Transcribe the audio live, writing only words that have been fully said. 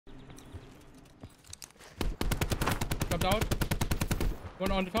One's out.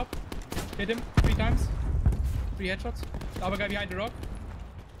 One on the top. Hit him 3 times. 3 headshots. The other guy behind the rock.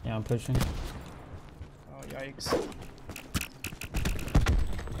 Yeah, I'm pushing. Oh, yikes.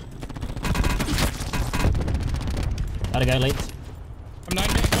 Got a guy late. I'm 9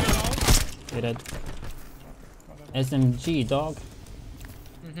 minutes right now. You're dead. SMG, dog.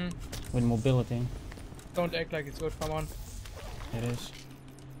 With mobility. Don't act like it's good, come on. It is.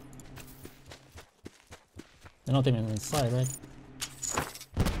 They're not even inside, right?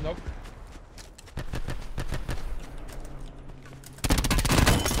 Nope.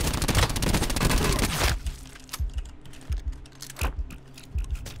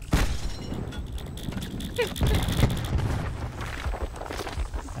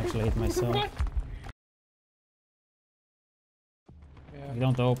 Actually hit myself. What? Yeah. You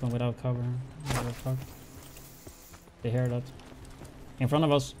don't open without cover. What the fuck? They hear that. In front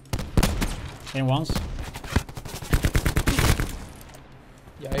of us. In once.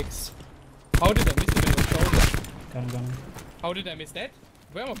 Yikes. How did I miss him in the shoulder? Got him. How did I miss that?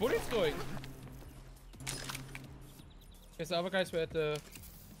 Where are my bullets going? Guess the other guys were at the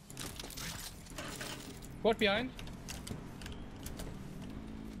quad behind.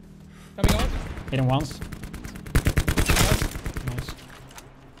 Coming out. Hit him once. Nice.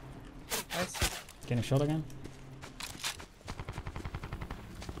 Nice. Getting shot again.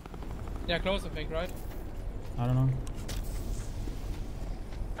 Yeah, close I think, right? I don't know.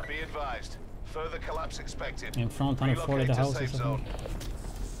 Be advised. Further collapse expected. In front, 140 the house.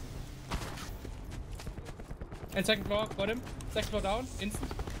 And second floor, got him. Second floor down,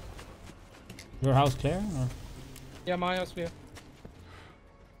 instant. Your house clear? Or? Yeah, my house clear.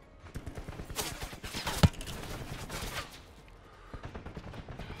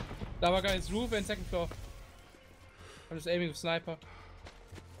 The other guy is roof and second floor. I'm just aiming with sniper.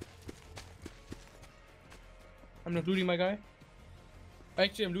 I'm not looting my guy.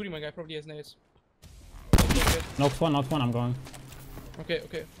 Actually, I'm looting my guy. Probably has nades. Knocked one, I'm going. Okay,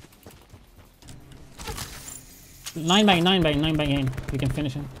 okay. 9 bang in. You can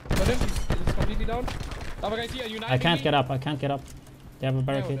finish him. Got him. He's completely down. The other guy's here. You I can't get up. They have a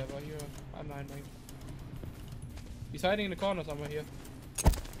barricade. Yeah, whatever. I'm 9 bang. He's hiding in the corner somewhere here.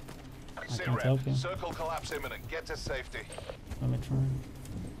 I can't help you. Circle collapse imminent. Get to safety. Let me try.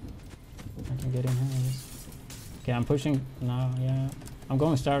 I can get in here, I guess. Okay, I'm pushing. No, yeah. I'm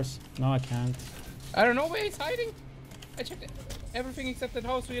going stairs. No, I can't. I don't know where he's hiding. I checked everything except that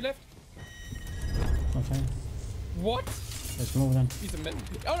house to your left. Okay. What? Let's move then. He's a man.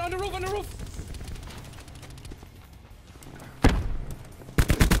 Oh, on the roof, on the roof.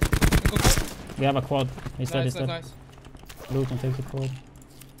 We have a quad. He's dead, he's Nice, dead. nice. Loot and take the quad.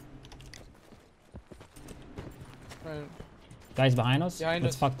 Right. Guys behind us? Behind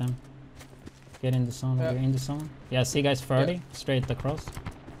Let's us. fuck them. Get in the zone. Yeah. We're in the zone. Yeah, see guys 30. Yeah. Straight across.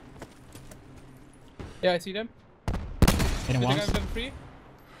 Yeah, I see them. Hit him Did the guy once. with level 3?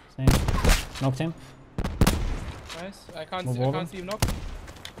 Same. Knocked him. Nice. I can't Move see, I over. can't see him knock.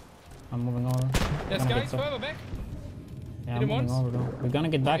 I'm moving over. There's Gonna guys get some- further back. Yeah, Hit I'm him moving once. over though. We're gonna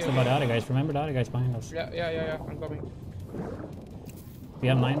get back Okay, to the other guys. Remember the other guys behind us. Yeah. I'm coming. We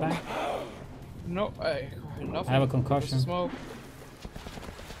have 9 back. No, nothing. I have a Just concussion. smoke.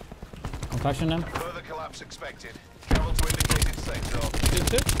 Concussion them. Further collapse expected. Travel to indicated safe zone.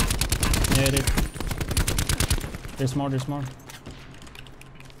 Is it? Yeah, it is. There's more.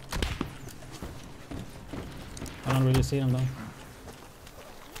 I don't really see them though.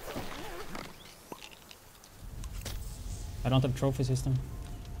 I don't have trophy system.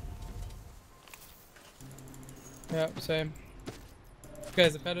 Yeah, same. Okay,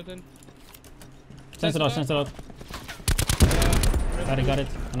 is a peloton. Sense it out. Got it.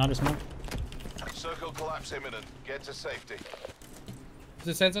 Another smoke. Circle collapse imminent. Get to safety. Is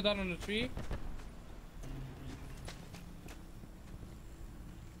the sensor down on the tree?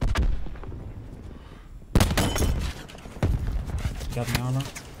 Got my armor.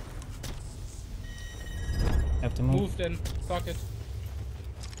 Have to move. Move then. Fuck it.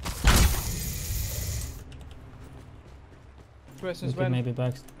 Press We is could when. maybe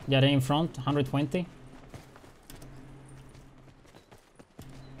back. Yeah, they're in front. 120.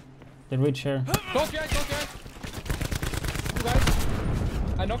 They reach here. Close behind. Two guys.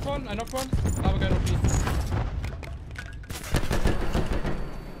 I knocked one. Other guy not me.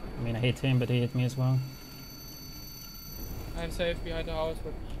 I mean, I hit him, but he hit me as well. I'm safe behind the house,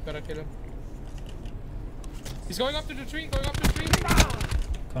 but gotta kill him. He's going up to the tree.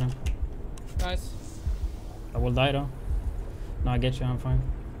 Got him. Nice. I will die though. No, I get you. I'm fine.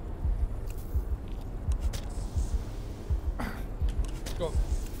 Let's go.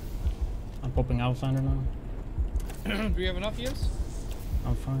 I'm popping Outsider now. Do you have enough heals?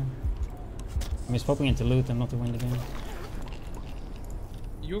 I'm fine. I'm just popping into loot and not to win the game.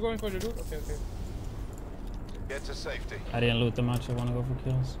 You're going for the loot? Okay, okay. Get to safety. I didn't loot that much, I wanna go for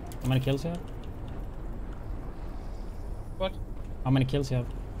kills. How many kills you have? What? How many kills you have?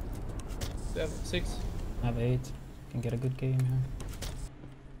 6. I have 8. Can get a good game here.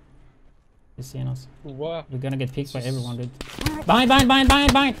 You seeing us? Wow. We're gonna get picked by everyone, dude. Behind!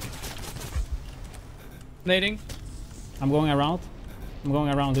 Nading. I'm going around,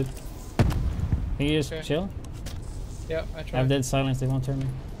 dude. Can you just chill? Yeah, I I tried. have dead silence, they won't turn me.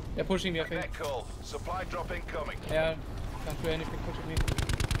 They're pushing me, I think. Net call. Supply drop incoming. Yeah, can't do anything pushing me.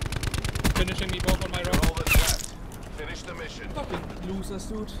 Finishing me both on my You're rock. all that's left. Finish the mission. Fucking losers,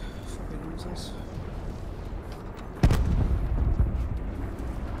 dude. Fucking losers.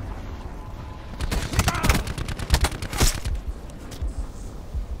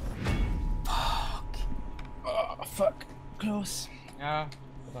 Fuck. Close. Yeah,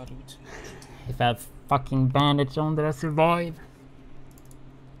 about it. If I have fucking bandage on, that I survive.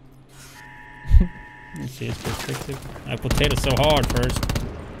 You see his perspective. I potato so hard first.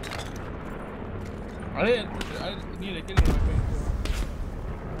 I nearly killed him, I think.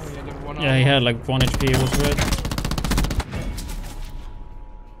 Oh, yeah, they were 1 Yeah, he had like 1 HP, it was red.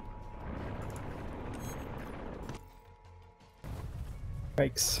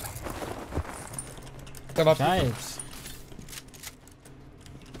 Yikes. Guys.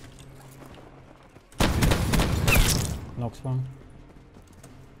 Knocks one.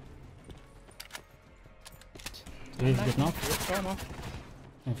 Did he get knocked?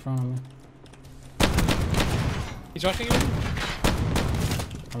 In front of me. He's rushing you.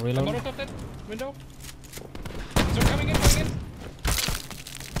 I reload. I'm out of that window. He's coming in.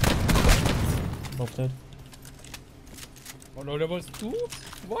 Both dead. Oh no, there was 2?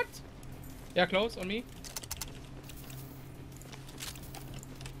 What? Yeah, close on me.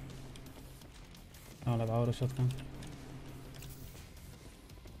 Oh, like auto shotgun.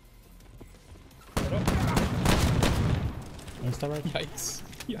 Insta right? Yikes.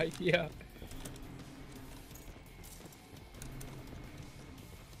 Yikes, yeah.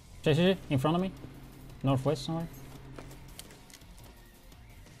 Shit, in front of me. Northwest somewhere.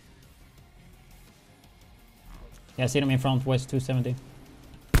 Yeah, I see them in front, west 270.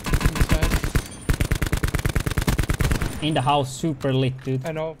 In the house, super lit, dude.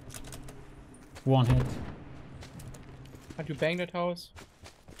 I know. 1 hit. Can't you bang that house?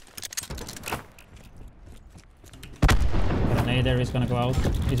 Grenade there, he's gonna go out.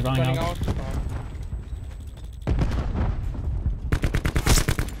 He's running out.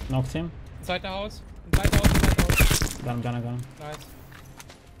 Knocked him. Inside the house. Inside the house. Got him. Nice.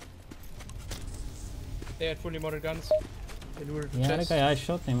 They had fully modded guns. They lured Yeah, the chests. guy I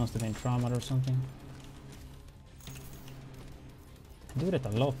shot, he must have been traumatized or something. I do that a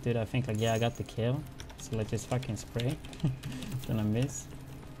lot, dude. I think like, yeah, I got the kill. So let's just fucking spray. Then I miss.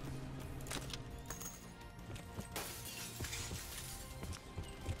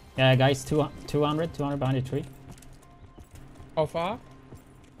 Yeah, guys, 200 behind the tree. How far?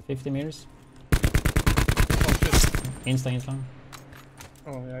 50 meters. Oh shit. Insta.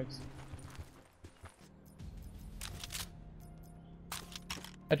 Oh yikes.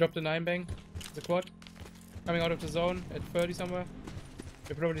 I dropped a 9 bang. The quad. Coming out of the zone at 30 somewhere.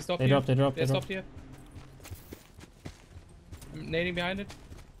 They probably stopped here. They dropped. They stopped here. I'm nading behind it.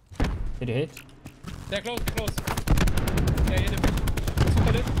 Did you hit? They're close. Yeah, hit him.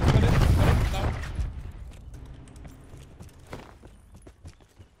 Super lit. Got it. Now.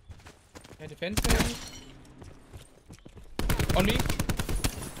 Yeah, defense maybe. On me.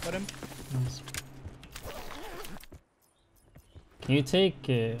 Got him. Nice. Can you take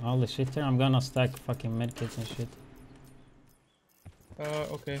all the shit there? I'm gonna stack fucking medkits and shit.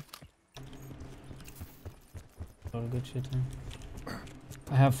 Okay. All good shit here.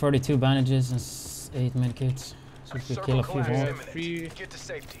 I have 32 bandages and 8 medkits. So if we kill a few more. Get to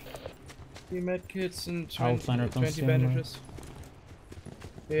safety. 3 medkits and Outliner 20 consumer. bandages.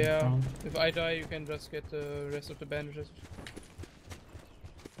 Yeah, Front. if I die, you can just get the rest of the bandages.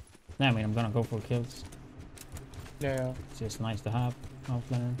 Yeah, I mean, I'm gonna go for kills. Yeah. It's just nice to have.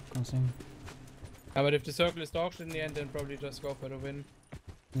 Outliner consumer. Yeah, but if the circle is dog shit in the end, then probably just go for the win.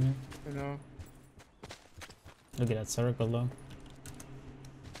 Yeah. You know? Look at that circle though.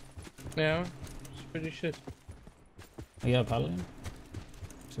 Yeah, it's pretty shit. Oh, yeah, paladin.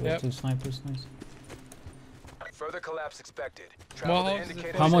 So we have 2 snipers, nice. Further collapse expected. More Travel to houses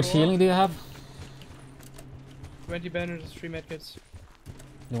indicated How much Sure. healing do you have? 20 bandages, 3 medkits.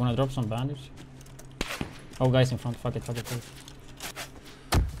 You wanna drop some bandage? Oh, guys in front, fuck it.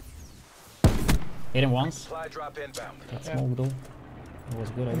 Hit him once. Supply drop inbound. That Yeah. smoke though. It was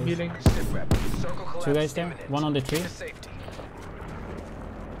good, I I'm guess. healing. Sit rep. Circle collapse Two guys there. imminent. One on the tree. To safety.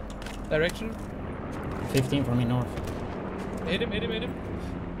 Direction. 15 for me north. Hit him, hit him, hit him.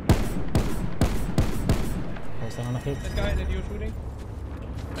 Was that on a hit? That guy that you're shooting.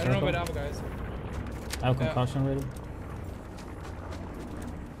 I don't know where the other guy is. I have Yeah. concussion ready.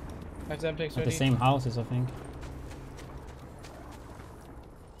 I have Zemtex At ready. the same houses, I think.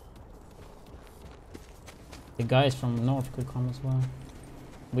 The guys from north could come as well.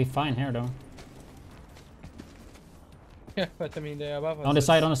 We fine here though. Yeah, but I mean they're above us. On the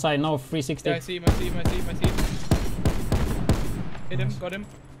side, no, 360. Yeah, I see him, I see him, I see him, I see him. Hit him, got him.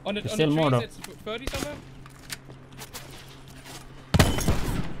 On the, There's on still the more, trees, though. it's 30 somewhere.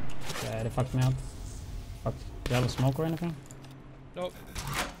 Yeah, they fucked me up. Fuck. Do you have a smoke or anything? No,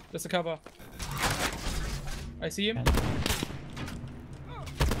 just a cover. I see him. Yeah.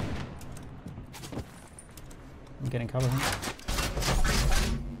 I'm getting cover here.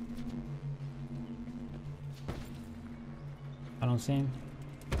 I don't see him.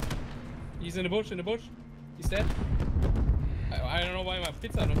 He's in the bush, He's dead. I don't know why my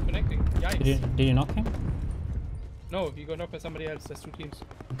pits are not connecting. Yikes. Did you knock him? No, he got knocked by somebody else. There's 2 teams.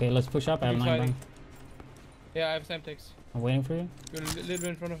 Okay, let's push up. I have Who's 9 fighting? bang. Yeah, I have Semtex. I'm waiting for you. You're a little bit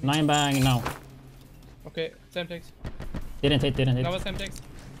in front of me. 9 bang now. Okay, Semtex. Didn't hit. Another Semtex.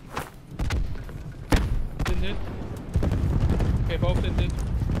 Didn't hit. Okay, both didn't hit.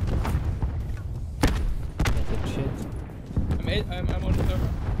 Good shit. I'm on the server.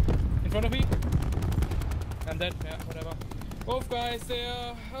 In front of me. I'm dead. Yeah, whatever. Both guys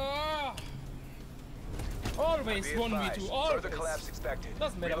there. Always Be 1v2. advised, Always. further collapse expected.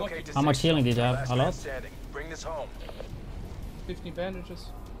 Doesn't matter what Relocate you to How much safe healing zone. did you have? Last A man lot? standing. Bring this home. 15 bandages.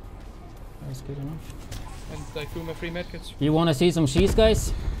 That's good enough. And I threw my 3 medkits. You wanna see some cheese,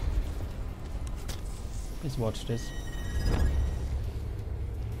 guys? Let's watch this.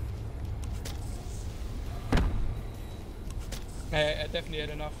 I definitely had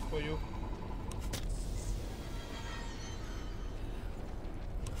enough for you.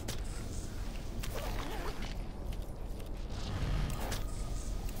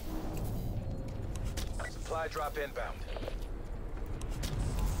 Supply drop inbound.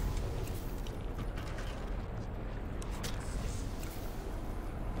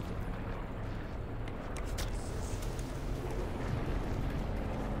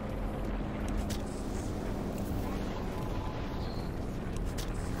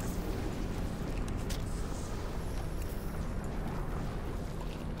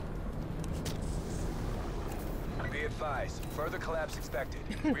 Be advised, further collapse expected.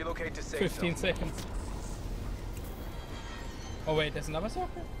 Relocate to safe 15 zone. seconds. Oh wait, there's another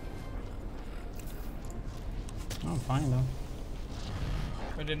circle? Oh, fine though.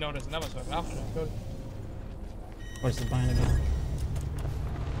 I didn't know there's another circle after that. Good. Where's the bind again?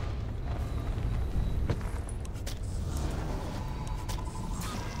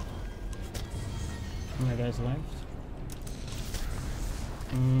 How many guys left?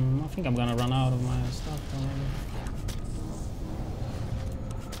 I think I'm gonna run out of my stuff already.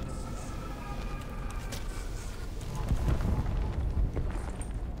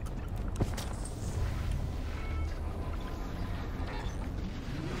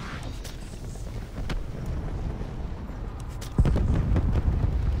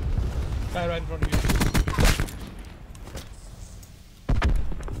 Guy right in front of you.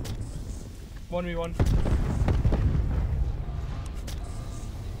 1v1.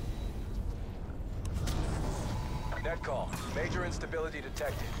 Net call. Major instability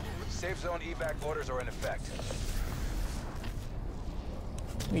detected. Safe zone evac orders are in effect.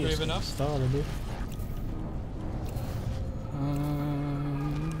 We Do you just have enough? started it.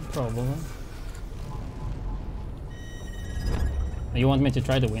 Probably. You want me to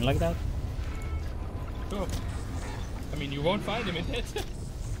try to win like that? Sure. I mean, you won't find him in it.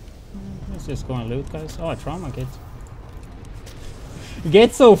 Let's just go and loot, guys. Oh, a trauma kit.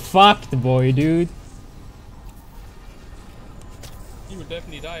 Get so fucked, boy, dude. He would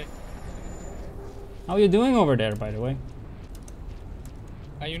definitely die. How are you doing over there, by the way?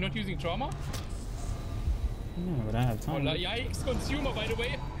 Are you not using trauma? Yeah, but I have Oh, time. yikes, consumer, by the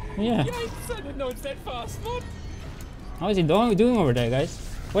way. Yeah. Yikes, I didn't know it's that fast. What? How is he doing over there, guys?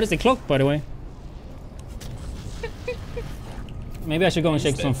 What is the clock, by the way? Maybe I should go and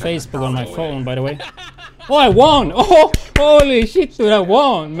check some Facebook on my phone, by the way. Oh, I won! Oh, holy shit, dude, I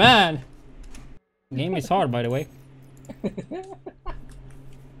won, man! Game is hard, by the way.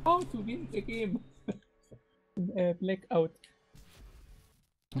 How to win the game? Blackout.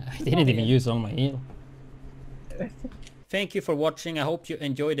 I didn't even use all my heal. Thank you for watching. I hope you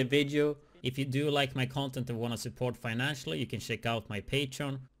enjoyed the video. If you do like my content and want to support financially, you can check out my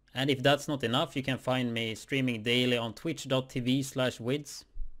Patreon. And if that's not enough, you can find me streaming daily on twitch.tv/widdz.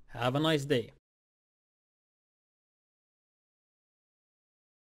 Have a nice day.